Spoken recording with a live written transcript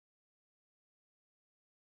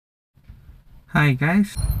Hi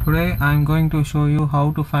guys, today I'm going to show you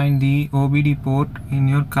how to find the OBD port in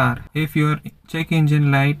your car if your check engine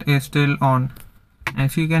light is still on.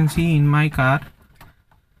 As you can see in my car,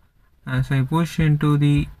 as I push into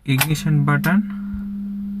the ignition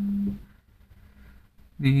button,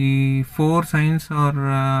 the 4 signs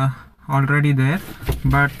are already there,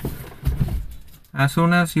 but as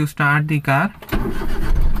soon as you start the car,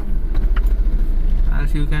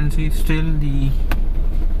 as you can see, still the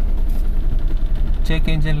check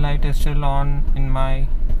engine light is still on in my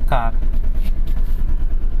car.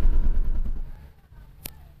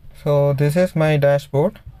 So this is my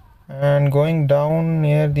dashboard, and going down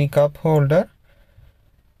near the cup holder,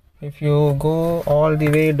 if you go all the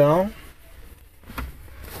way down,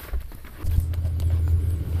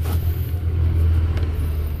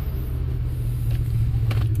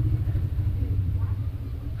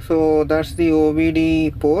 so that's the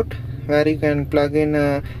OBD port where you can plug in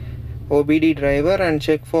a OBD driver and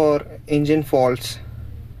check for engine faults.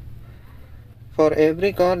 For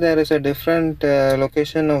every car there is a different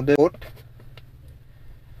location of the port.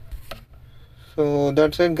 So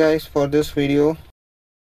that's it guys for this video.